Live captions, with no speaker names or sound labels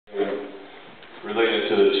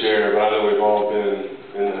related to the chair, but I know we've all been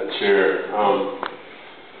in that chair.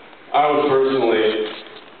 I was personally,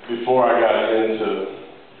 before I got into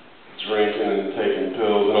drinking and taking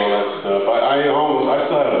pills and all that stuff, I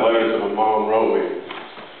still have letters that my mom wrote me.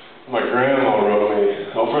 My grandma wrote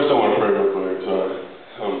me. Oh, first I want to pray real quick, sorry.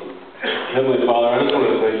 Heavenly Father, I just want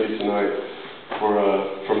to thank you tonight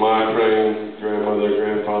for my praying grandmother,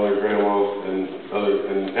 grandfather, grandma,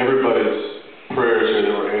 and everybody's prayers here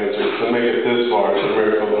that were answered to make it this far. It's a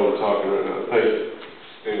miracle that I'm talking right now. Thank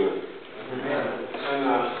you. Amen.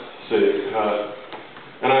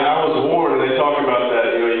 And I was warned, and they talk about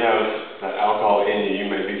that, you have that alcohol in you, you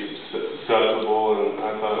may be susceptible, and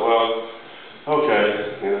I thought, well, okay,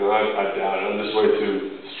 I doubt it. I'm just way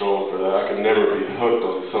too strong for that. I could never be hooked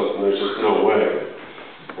on something. There's just no way.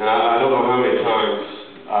 And I don't know how many times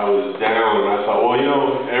I was down, and I thought, well,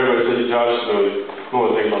 everybody says, Josh, you don't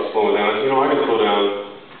want to think about slowing down. I said, I can slow down.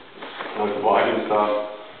 I can stop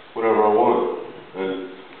whatever I want.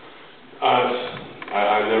 And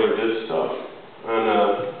I never did stop. And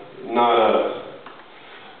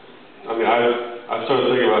I started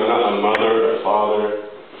thinking about not a mother, a father,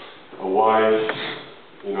 a wife,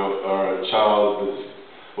 or a child that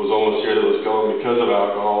was almost here that was gone because of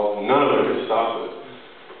alcohol. None of it could stop it.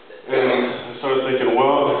 And I started thinking,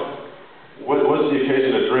 well, what's the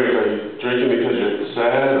occasion to drink? Are you drinking because you're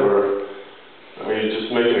sad, or are you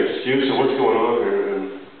just making an excuse, or what's going on here?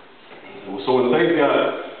 And so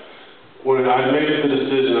when I made the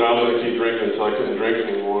decision that I was going to keep drinking until I couldn't drink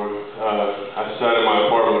anymore, I sat in my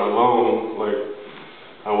apartment alone, like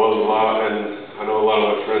I was a lot, and I know a lot of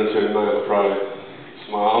my friends here tonight will probably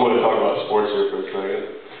smile. I'm going to talk about sports here for a second.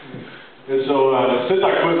 And so since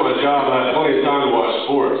I quit my job, I had plenty of time to watch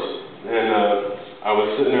sports. And I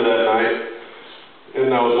was sitting there that night, and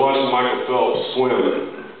I was watching Michael Phelps swim.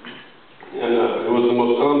 And it was the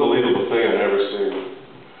most unbelievable thing I'd ever seen.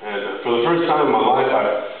 And for the first time in my life,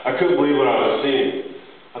 I couldn't believe what I was seeing.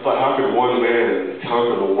 I thought, how could one man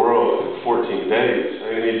conquer the world in 14 days?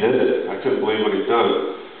 And he did it. I couldn't believe what he'd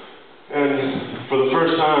done. And for the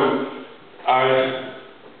first time,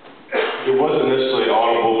 it wasn't necessarily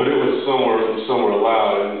audible, but it was somewhere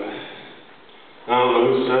loud. And I don't know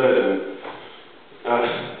who said it, and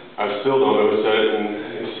I still don't know who said it. And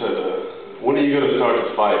he said, when are you going to start to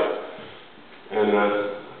fight? And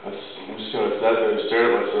I just kind of sat there and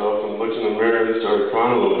stared at myself and looked in the mirror and started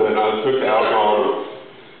crying a little bit. And I took the alcohol,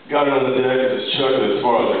 got it on the deck, and just chucked it as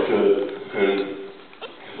far as I could. And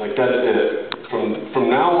like, that's it. From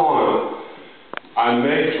now on, I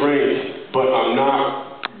may drink, but I'm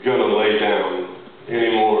not gonna lay down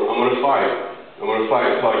anymore. I'm gonna fight. I'm gonna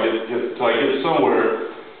fight until I get somewhere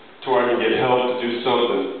to where I can get help to do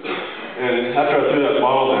something. And after I threw that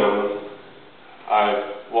bottle down,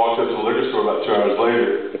 I walked up to the liquor store about 2 hours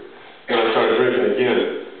later, and I started drinking again.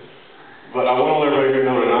 But I want to let everybody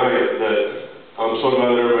know tonight that I'm so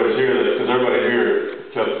glad that everybody's here, because everybody here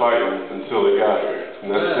kept fighting until they got here. And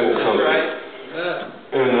that's saying something. Right.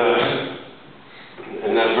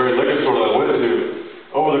 And that very liquor store that I went to,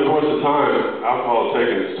 over the course of time, alcohol has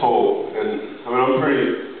taken its toll. And I'm a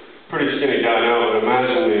pretty skinny guy now, but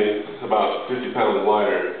imagine me about 50 pounds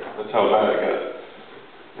lighter. That's how bad it got.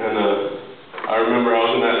 And I remember I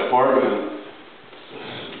was in that apartment.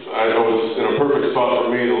 I was in a perfect spot for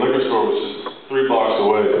me. The liquor store was just 3 blocks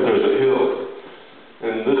away, but there's a hill.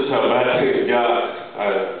 And this is how bad things got.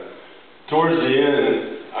 Towards the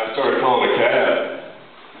end, I started calling a cab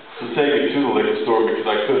to take me to the liquor store because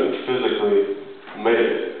I couldn't physically make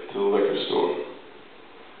it to the liquor store.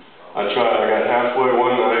 I tried. I got halfway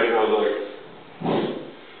one night, and I was like,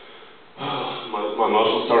 my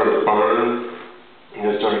muscles started to burn, and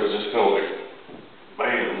it started to just kind of like,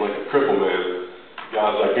 bam, like a cripple man.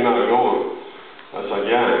 God's like, you're not going. I was like,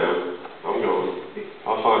 yeah, I am. I'm going.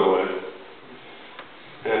 I'll find a way.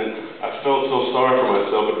 And I felt so sorry for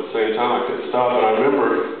myself, but at the same time, I couldn't stop. And I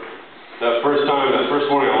remember that first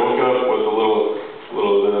morning, I woke up with a little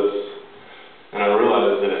of this, and I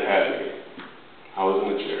realized that it had me. I was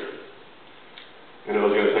in the chair. And it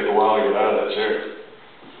was going to take a while to get out of that chair.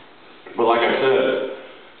 But like I said,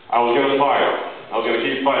 I was going to fight. I was going to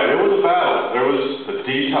keep fighting. It was a battle. There was the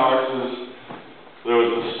detoxes. There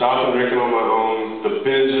was the stopping drinking on my own, the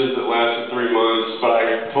binges that lasted 3 months. But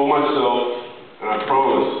I told myself, and I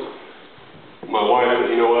promised my wife that,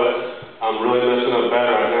 you know what, I'm really messing up bad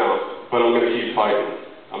right now, but I'm going to keep fighting.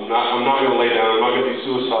 I'm not going to lay down. I'm not going to be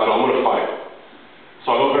suicidal. I'm going to fight.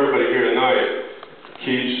 So I hope everybody here tonight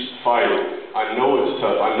keeps fighting. I know it's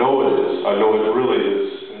tough. I know it is. I know it really is.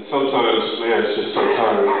 And sometimes, man, it's just so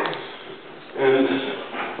tiring. And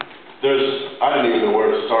I didn't even know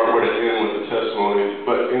where to start, where to end with the testimony.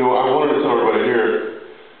 But, I wanted to tell everybody here,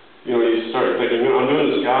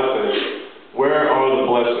 are the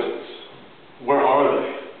blessings? Where are they?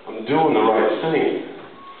 I'm doing the right thing.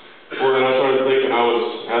 Well, then I started thinking, I was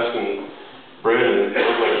asking Brandon, I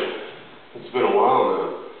was like, it's been a while now.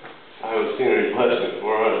 I haven't seen any blessings.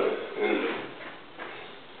 Where are they? And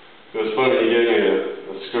it was funny, he gave me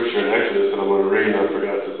a scripture in Exodus that I'm going to read, and I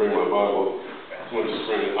forgot to bring my Bible. I'm going to just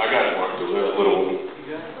bring it. I got it marked over there, that little one.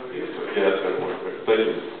 Yeah, it's got it marked there. Thank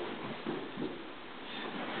you.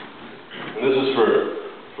 And this is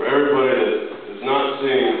for everybody that is not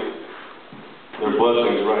seeing their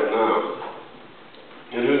blessings right now.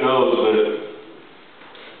 And who knows that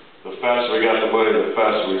the faster we got the money, the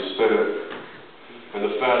faster we spent it. And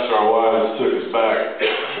the faster our wives took us back,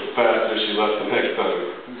 the faster she left the next time.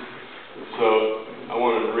 So I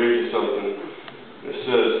wanted to read you something. It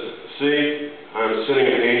says, "See, I am sending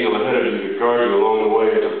an angel ahead of you to guard you along the way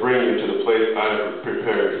and to bring you to the place I have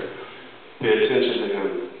prepared. Pay attention to him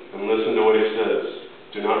and listen to what he says.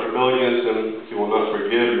 Do not rebel against him. He will not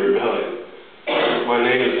forgive your rebellion. My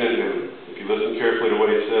name is in him. If you listen carefully to what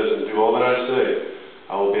he says and do all that I say,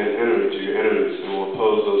 I will be an enemy to your enemies and will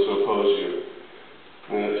oppose those who oppose you."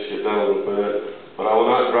 And then let's get down a little bit. "But I will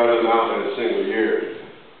not drive them out in a single year."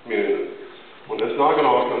 Meaning, well, it's not going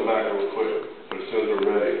to all come back real quick, but as soon as we're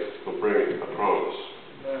ready, we'll bring it, I promise.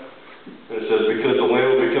 And it says, "Because the land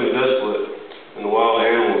will become desolate and the wild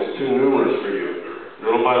animals too numerous for you,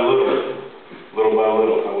 little by little,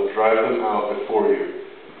 I will drive them out before you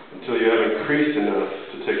until you have increased enough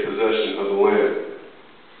to take possession of the land."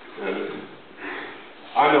 And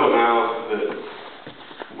I know now that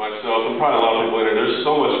myself, and probably a lot of people in here, there's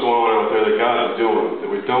so much going on out there that God is doing that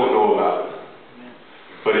we don't know about.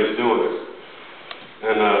 But he's doing it.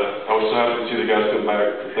 And I was so happy to see the guys come back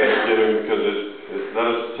for Thanksgiving because that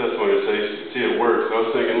is a testimony to say, see it works. I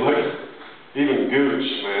was thinking, look, even Gooch,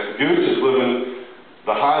 man. Gooch is living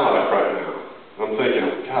the high life right now. I'm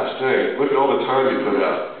thinking, gosh dang, look at all the time he put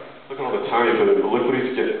out. Look at all the time he put in, but look what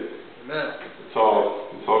he's getting. Amen. It's all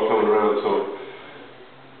coming around. So,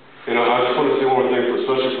 you know, I just want to say one more thing,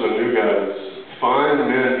 especially for the new guys. Find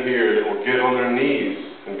men here that will get on their knees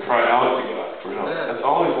and cry out to God for help. Amen. That's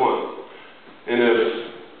all he wants. And if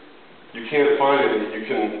you can't find any, you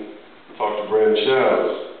can talk to Brandon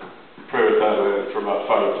Shadows. Pray with that man for about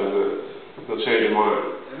 5 or 10 minutes. He'll change your mind.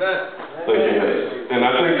 Amen. Thank you guys. And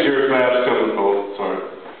I think Girardeau's coming. Oh, sorry.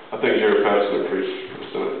 I think Girardeau's going to preach.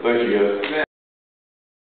 Thank you guys.